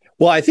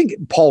 Well, I think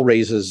Paul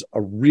raises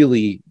a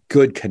really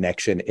good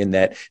connection in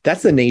that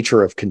that's the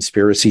nature of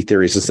conspiracy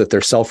theories, is that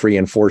they're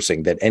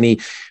self-reinforcing, that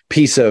any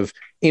piece of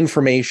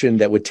information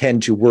that would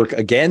tend to work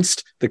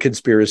against the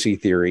conspiracy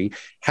theory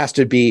has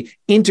to be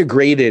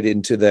integrated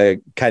into the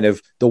kind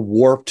of the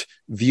warped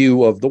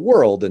view of the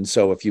world. And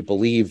so if you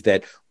believe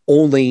that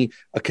only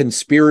a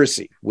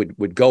conspiracy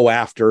would go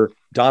after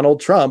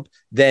Donald Trump,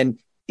 then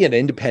an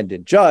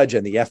independent judge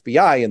and the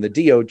FBI and the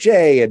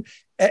DOJ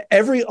and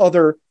every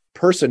other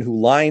person who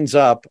lines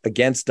up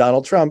against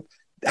Donald Trump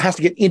has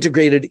to get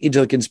integrated into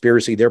the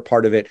conspiracy. They're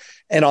part of it.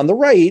 And on the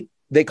right,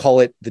 they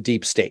call it the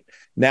deep state.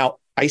 Now,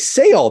 I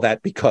say all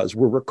that because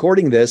we're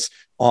recording this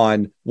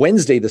on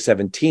Wednesday, the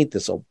 17th.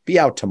 This will be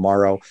out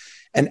tomorrow.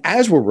 And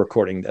as we're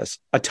recording this,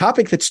 a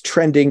topic that's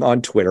trending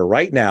on Twitter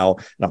right now,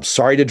 and I'm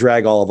sorry to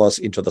drag all of us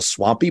into the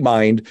swampy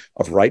mind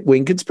of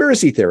right-wing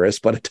conspiracy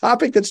theorists, but a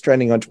topic that's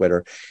trending on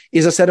Twitter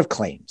is a set of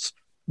claims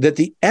that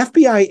the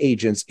FBI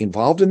agents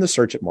involved in the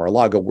search at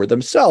Mar-a-Lago were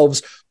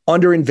themselves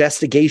under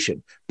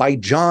investigation by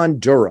John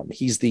Durham.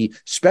 He's the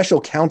special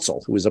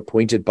counsel who was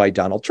appointed by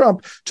Donald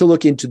Trump to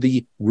look into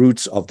the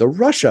roots of the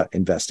Russia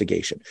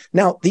investigation.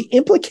 Now, the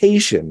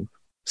implication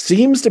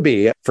seems to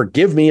be,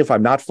 forgive me if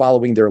I'm not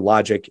following their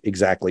logic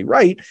exactly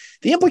right,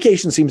 the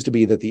implication seems to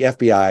be that the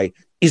FBI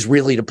is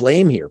really to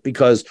blame here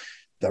because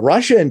the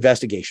Russia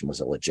investigation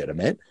was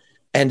illegitimate.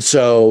 And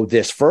so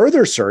this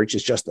further search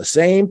is just the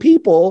same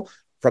people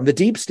from the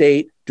deep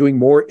state doing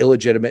more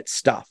illegitimate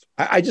stuff.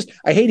 I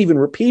hate even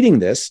repeating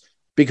this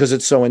because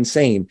it's so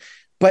insane.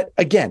 But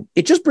again,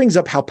 it just brings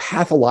up how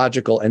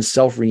pathological and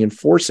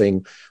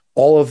self-reinforcing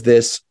all of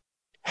this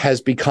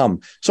has become.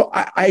 So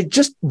I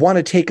just want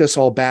to take us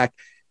all back.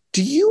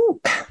 Do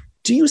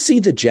you see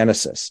the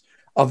genesis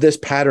of this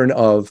pattern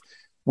of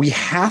we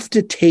have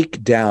to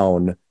take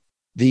down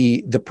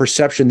the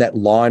perception that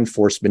law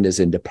enforcement is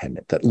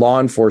independent, that law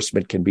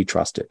enforcement can be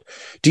trusted?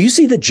 Do you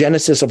see the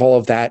genesis of all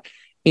of that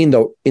in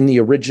the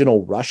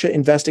original Russia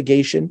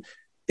investigation?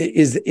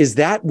 Is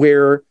that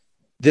where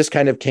this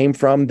kind of came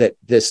from, that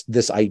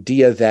this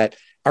idea that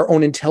our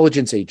own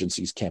intelligence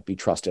agencies can't be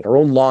trusted, our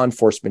own law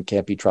enforcement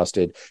can't be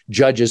trusted,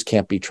 judges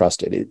can't be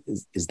trusted?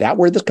 Is that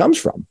where this comes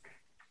from?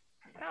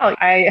 Well,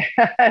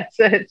 it's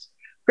a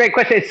great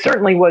question. It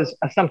certainly was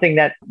something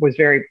that was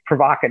very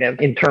provocative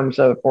in terms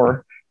of,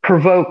 or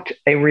provoked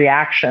a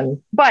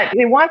reaction, but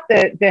they want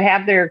to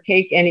have their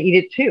cake and eat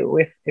it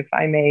too, if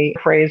I may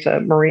phrase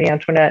Marie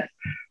Antoinette,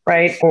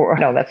 right? Or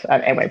no, that's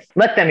anyway,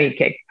 let them eat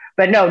cake.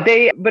 But no,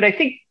 but I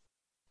think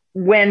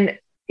when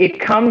it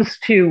comes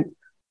to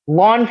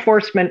law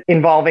enforcement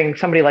involving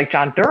somebody like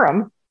John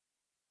Durham,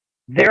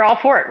 they're all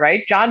for it,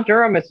 right? John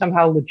Durham is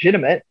somehow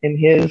legitimate in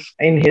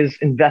his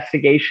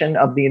investigation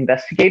of the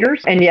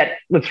investigators. And yet,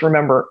 let's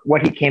remember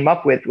what he came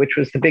up with, which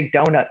was the big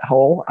donut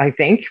hole, I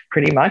think,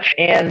 pretty much.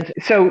 And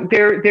so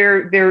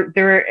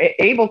they're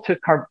able to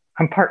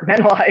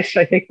compartmentalize,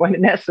 I think,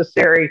 when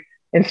necessary,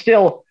 and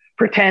still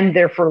pretend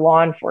they're for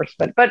law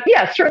enforcement. But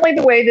yeah, certainly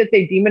the way that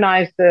they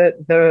demonized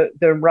the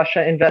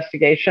Russia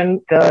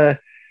investigation, the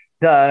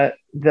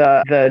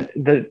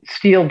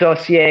Steele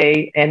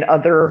dossier and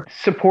other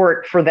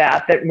support for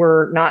that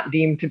were not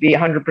deemed to be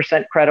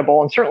 100%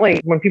 credible. And certainly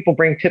when people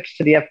bring tips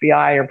to the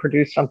FBI or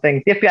produce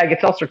something, the FBI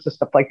gets all sorts of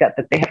stuff like that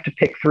they have to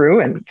pick through.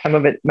 And some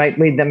of it might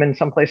lead them in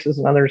some places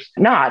and others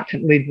not, to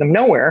lead them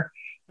nowhere.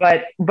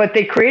 But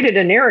they created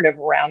a narrative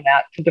around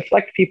that to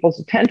deflect people's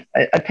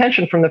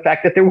attention from the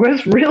fact that there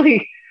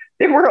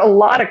were a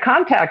lot of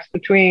contacts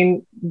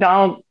between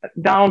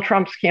Donald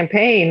Trump's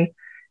campaign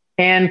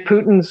and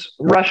Putin's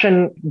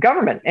Russian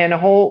government and a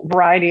whole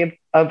variety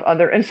of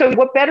other. And so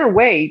what better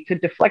way to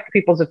deflect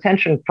people's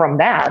attention from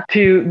that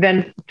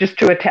than just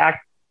to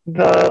attack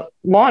the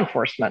law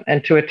enforcement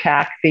and to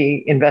attack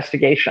the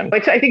investigation.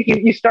 But I think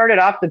you started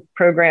off the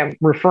program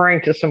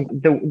referring to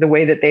the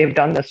way that they've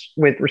done this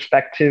with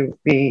respect to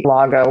the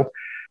Lago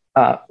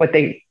what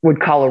they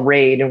would call a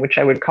raid, in which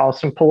I would call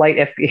some polite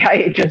FBI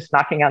agents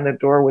knocking on the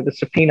door with a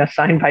subpoena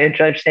signed by a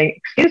judge saying,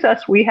 "Excuse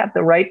us, we have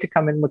the right to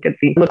come and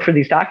look for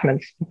these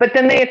documents." But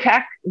then they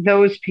attack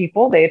those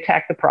people. They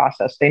attack the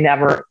process. They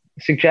never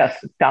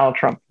suggest that Donald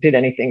Trump did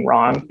anything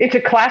wrong. It's a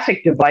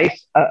classic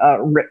device, a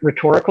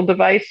rhetorical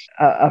device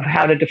of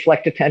how to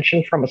deflect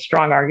attention from a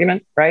strong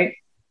argument, right?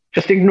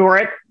 Just ignore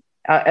it,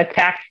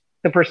 attack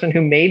the person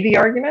who made the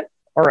argument,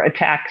 or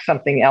attack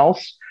something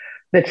else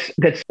that's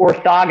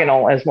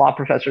orthogonal, as law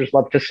professors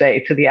love to say,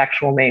 to the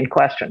actual main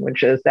question,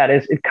 which is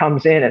it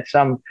comes in at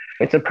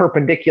it's a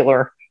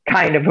perpendicular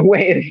kind of a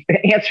way of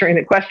answering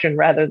the question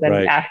rather than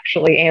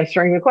actually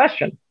answering the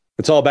question.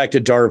 It's all back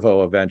to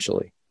Darvo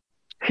eventually.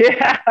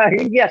 Yeah,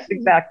 yes,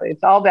 exactly.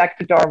 It's all back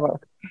to Darvo.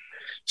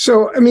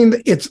 So, I mean,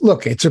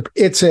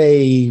 it's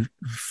a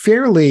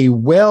fairly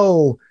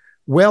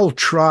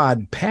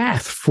well-trod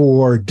path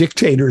for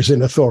dictators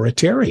and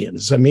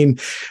authoritarians. I mean,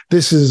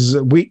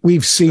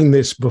 we've seen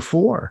this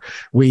before.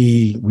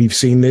 We've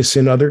seen this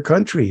in other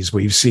countries.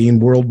 We've seen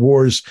world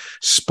wars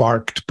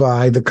sparked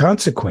by the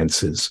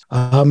consequences.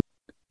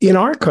 In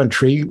our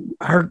country,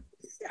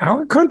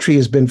 our country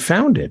has been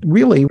founded,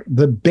 really,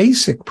 the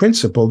basic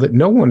principle that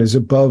no one is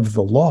above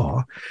the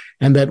law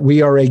and that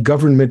we are a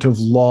government of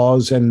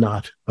laws and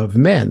not of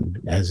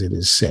men, as it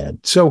is said.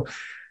 So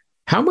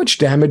how much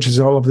damage has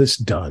all of this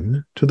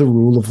done to the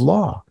rule of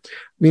law? I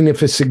mean,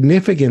 if a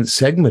significant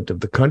segment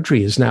of the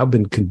country has now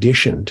been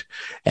conditioned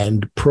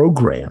and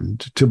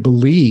programmed to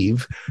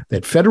believe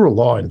that federal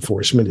law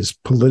enforcement is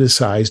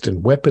politicized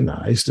and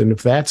weaponized, and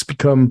if that's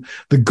become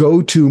the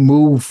go-to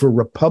move for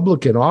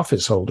Republican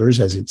office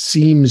holders, as it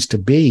seems to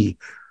be,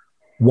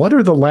 what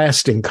are the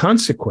lasting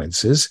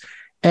consequences?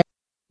 And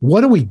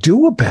what do we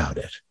do about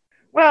it?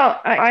 Well,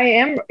 I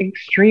am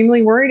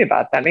extremely worried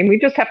about that. I mean, we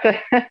just have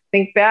to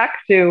think back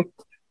to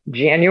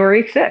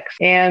January 6th,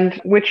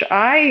 and which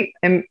I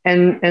am,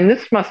 and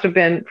this must have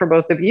been for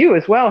both of you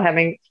as well,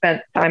 having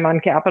spent time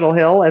on Capitol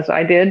Hill as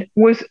I did,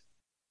 was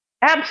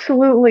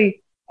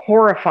absolutely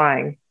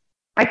horrifying.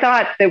 I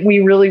thought that we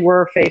really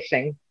were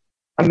facing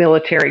a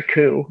military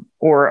coup,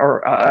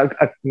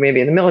 or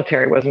maybe the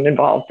military wasn't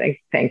involved,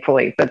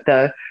 thankfully, but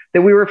that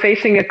we were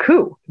facing a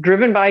coup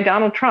driven by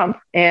Donald Trump.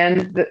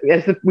 And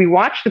we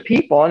watched the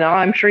people, and now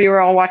I'm sure you were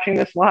all watching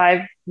this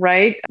live,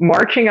 right?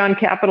 Marching on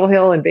Capitol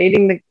Hill,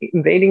 invading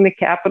the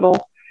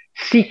Capitol,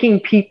 seeking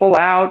people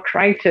out,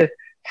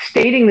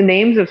 stating the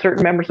names of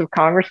certain members of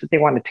Congress that they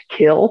wanted to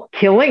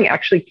killing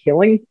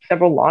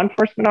several law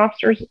enforcement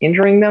officers,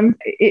 injuring them.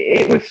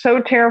 It was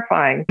so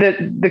terrifying that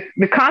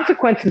the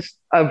consequences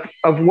of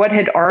what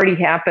had already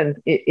happened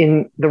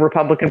in the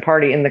Republican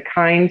Party and the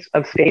kinds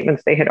of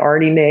statements they had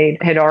already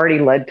made had already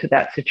led to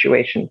that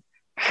situation.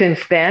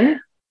 Since then,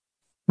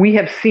 we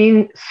have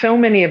seen so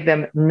many of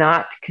them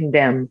not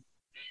condemn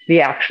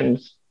the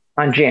actions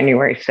on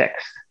January 6th.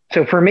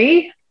 So for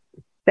me,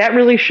 that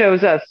really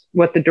shows us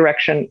what the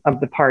direction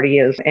of the party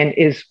is, and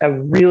is a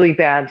really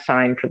bad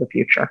sign for the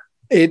future.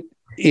 It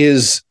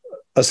is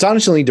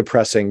astonishingly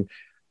depressing.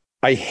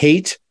 I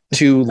hate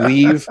to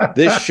leave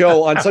this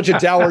show on such a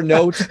dour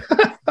note,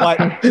 but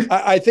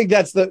I think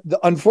that's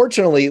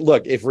unfortunately,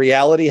 look, if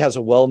reality has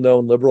a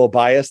well-known liberal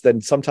bias,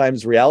 then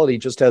sometimes reality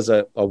just has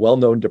a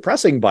well-known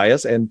depressing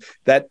bias. And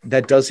that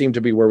does seem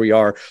to be where we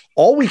are.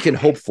 All we can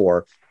hope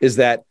for is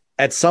that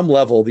at some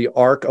level, the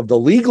arc of the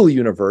legal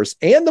universe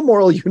and the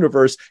moral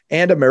universe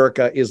and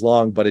America is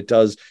long, but it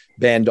does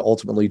bend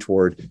ultimately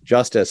toward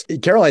justice.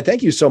 Caroline,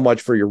 thank you so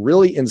much for your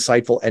really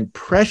insightful and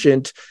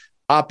prescient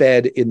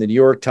op-ed in the New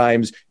York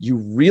Times. You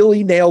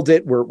really nailed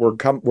it.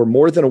 We're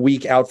more than a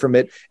week out from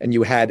it, and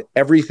you had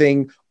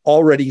everything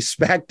already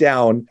smacked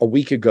down a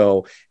week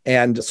ago.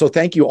 And so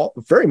thank you all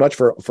very much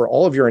for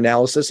all of your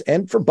analysis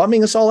and for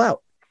bumming us all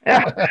out.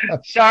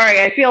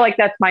 Sorry, I feel like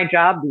that's my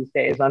job these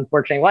days,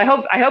 unfortunately.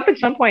 Well, I hope at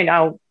some point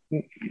I'll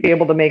be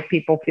able to make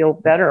people feel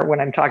better when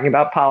I'm talking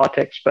about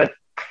politics, but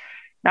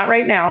not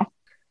right now,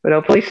 but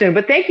hopefully soon.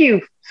 But thank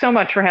you so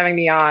much for having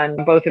me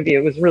on, both of you.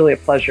 It was really a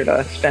pleasure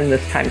to spend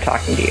this time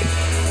talking to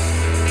you.